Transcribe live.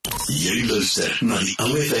Jy luister na die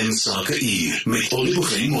OFM Sakeuur met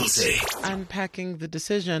Unpacking the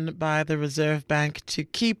decision by the Reserwebank to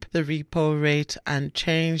keep the repo rate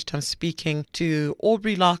unchanged. I'm speaking to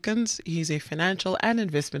Aubrey Larkins. He's a financial and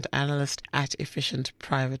investment analyst at Efficient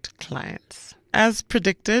Private Clients. As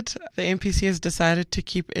predicted, the MPC has decided to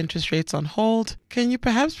keep interest rates on hold. Can you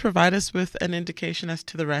perhaps provide us with an indication as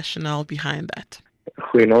to the rationale behind that?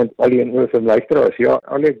 Goeienaand, alleen OFM luisteraars. Ja,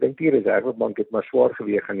 ek dink die Reserwebank het maar swaar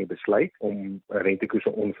geweeg aan die besluit om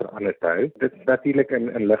rentekoerse onveranderd te hou. Dit is natuurlik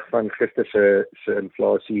in lig van gister se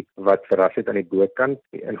inflasie wat verras het aan die bokant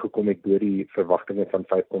ingekom het deur die verwagtinge van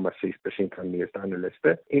 5,6% van meeste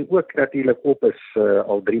analiste en ook natuurlik op is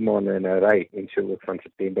al 3 maande in 'n ry en so ook van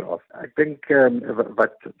September af. Ek dink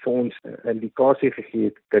wat vir ons indikasie gegee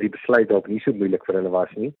het dat die besluit dalk nie so moeilik vir hulle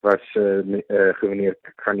was nie, was geneem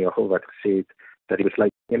Kganyago wat gesê het dat die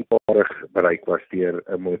besluit eenparig bereik was deur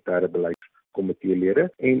 'n monetêrebeleidskomitee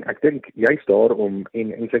lede. En ek dink juist daarom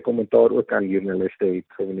en in sy kommentaar ook aan joernaliste het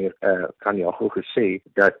geneem Kganyago gesê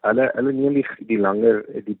dat hulle neem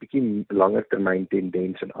die bietjie langer termyn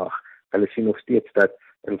tendens in ag. Hulle sien nog steeds dat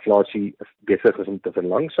inflasie besig is om te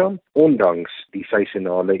verlangsaam, ondanks die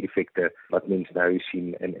seisonale effekte wat mens nou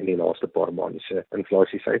sien in die laaste paar maande se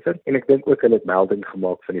inflasiesyfer. En ek dink ook hulle het melding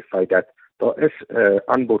gemaak van die feit dat daar is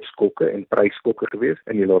aanbodskokke en pryskokke gewees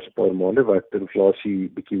in die laaste paar maande wat inflasie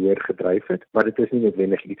bietjie hoër gedryf het, maar dit is nie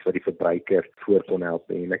noodwendig iets wat die verbruiker voor kon help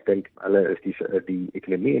nie. En ek dink hulle is die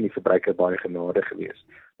ekonomie en die verbruiker baie genadig gewees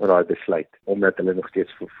met daai besluit, omdat hulle nog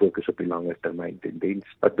steeds fokus op die langer termyn tendens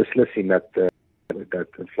wat beslis sien dat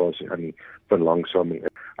inflasie aan die verlangsaming is.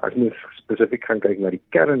 As mens spesifiek gaan kyk na die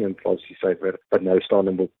kerninflasiesyfer wat nou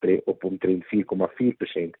staan op omtrent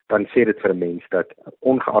 4,4%, dan sê dit vir 'n mens dat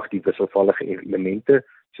ongeag die wisselvallige elemente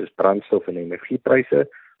soos brandstof en energiepryse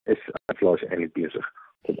is inflasie eintlik besig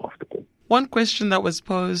om af te kom. One question that was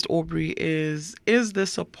posed, Aubrey, is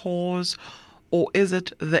this a pause or is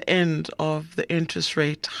it the end of the interest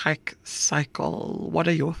rate hike cycle? What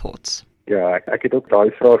are your thoughts? Ja, ek het ook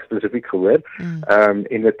daai vraag spesifiek gehoor.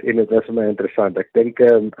 En dit was vir my interessant. Ek dink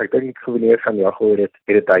geneem Kganyago het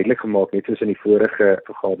dit duidelik gemaak net soos in die vorige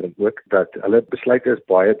vergadering ook dat hulle besluite is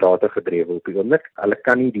baie data gedrewe op die oomblik. Hulle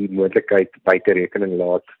kan nie die moontlikheid buite rekening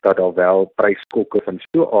laat dat daar wel pryskokke van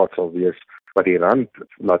so aard sal wees wat die rand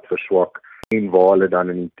laat verswak en waar hulle dan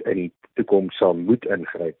in die toekoms sal moet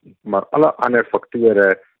ingryp. Maar alle ander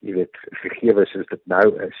faktore, jy weet, gegee soos dit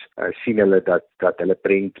nou is, sien hulle dat hulle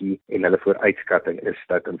prentjie en hulle vooruitskatting is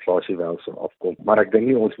dat inflasie wel sal afkom. Maar ek dink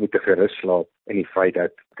nie ons moet te gerus slaap in die feit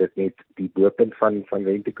dat dit net die bopunt van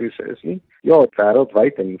rentekoerse is nie. Ja,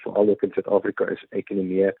 wêreldwyd en veral ook in Suid-Afrika is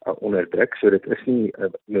ekonomie onder druk, so dit is nie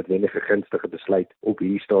 'n noodwendige gunstige besluit op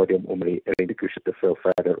hierdie stadium om rentekoerse te veel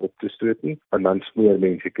verder op te stoot nie, want dan smoor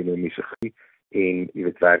mense ekonomiese groei en jy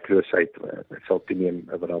weet werkloosheid sal toeneem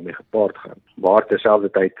wat daarmee gepaard gaan. Maar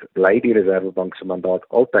terselfdertyd bly die Reserwebank se mandaat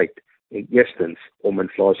altyd en eerstens om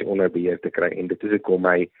inflasie onder beheer te kry en dit is hoekom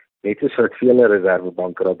hy net soos wat vele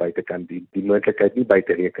reservebanke daar buitekant die moontlikheid nie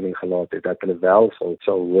buite rekening gelaat het dat hulle wel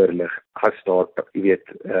sal hoër lig as daar jy weet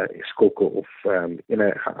skokke of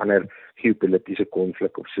enige ander geopolitiese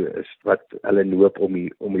konflik of so is wat hulle loop om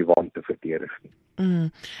die wand te verdedig.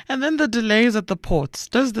 And then the delays at the ports,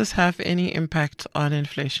 does this have any impact on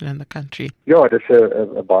inflation in the country? Ja, dit is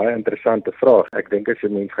 'n baie interessante vraag. Ek dink as jy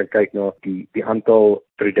mens gaan kyk na die aantal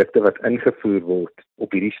produkte wat ingevoer word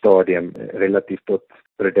op hierdie stadium relatief tot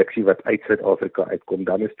produksie wat uit Suid-Afrika uitkom,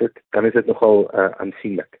 dan is dit nogal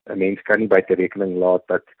aansienlik. 'n Mens kan nie buite rekening laat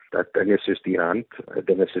dat dinge soos die rand,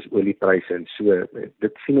 dinge soos oliepryse en so,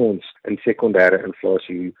 dit sien ons in sekondêre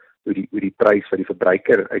inflasie hoe die prys wat die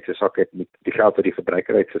verbruiker uit sy sak het met die geld wat die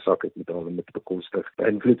verbruiker uit sy sak het met bekostig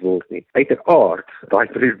beïnvloed word nie. Uiteraard,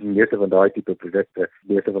 meeste van daai tipe produkte,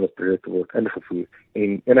 meeste van ons produkte word ingevoer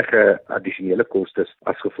en enige addisionele kostes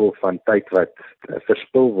as gevolg van tyd wat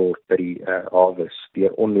verspil word by die hawes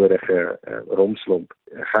deur onnodige romslomp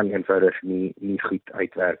gaan eenvoudig nie goed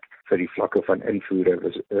uitwerk vir die vlakke van invoere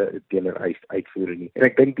teenoor uitvoere nie. En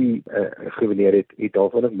ek dink die geneem het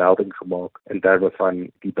daarvan 'n melding gemaak in terme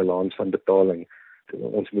van die balans van betaling.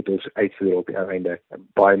 Ons moet ons uitvoer op die einde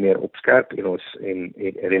baie meer opskerp en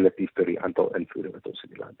relatief tot die aantal invoere wat ons in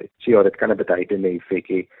die land het. So ja, dit kan 'n beduidende effek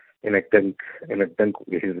hê en ek dink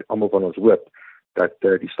almal van ons hoop dat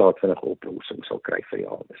die staat vinnige oplossing sal kry vir die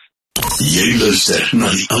hawes. Jy luister na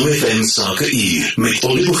die OFM Sakeuur met